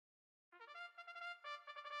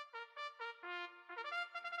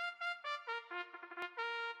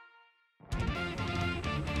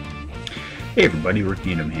Hey everybody, Rick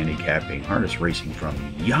Needham handicapping harness racing from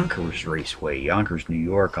Yonkers Raceway, Yonkers, New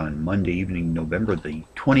York on Monday evening, November the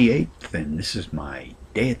 28th, and this is my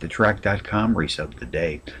dayatthetrack.com race of the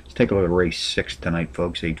day. Let's take a look at race 6 tonight,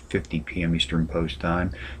 folks, 8:50 p.m. Eastern Post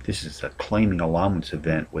Time. This is a claiming allowance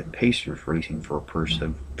event with Pacers racing for a purse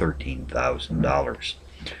of $13,000.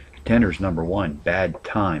 Contenders: number 1, Bad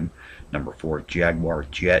Time; number 4, Jaguar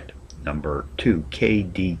Jet; number 2,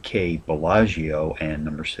 KDK Bellagio; and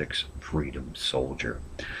number 6, Freedom Soldier.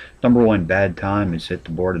 Number 1, Bad Time, has hit the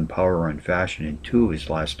board in power run fashion in 2 of his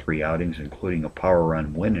last 3 outings, including a power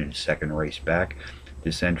run win in his second race back.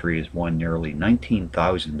 This entry has won nearly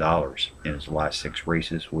 $19,000 in his last 6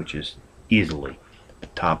 races, which is easily the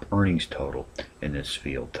top earnings total in this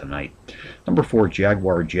field tonight. Number 4,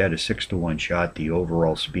 Jaguar Jet, a 6-to-1 shot. The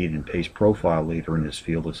overall speed and pace profile leader in this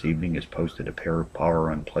field this evening has posted a pair of power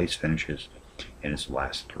run place finishes in his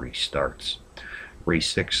last 3 starts. Race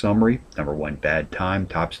 6 summary: number 1, Bad Time,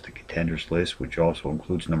 tops the contenders list, which also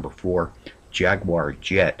includes number 4, Jaguar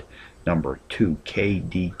Jet; number 2,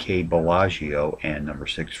 KDK Bellagio; and number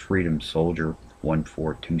 6, Freedom Soldier.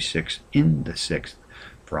 1-4-2-6 in the 6th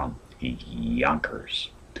from Yonkers.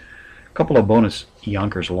 A couple of bonus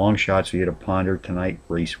Yonkers long shots we had to ponder tonight.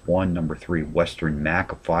 Race 1, number 3, Western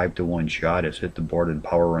Mac, a 5-to-1 shot, has hit the board in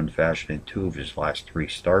power run fashion in 2 of his last 3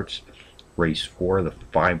 starts. Race 4, the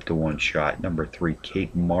 5-to-1 shot, number 3,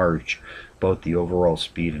 Cape Marge, both the overall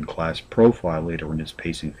speed and class profile leader in his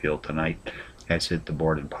pacing field tonight, has hit the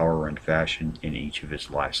board in power run fashion in each of his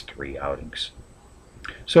last 3 outings.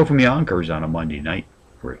 So from Yonkers on a Monday night,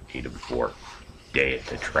 Rick Needham for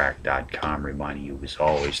dayatthetrack.com, reminding you as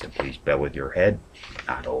always to please bet with your head,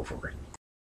 not over it.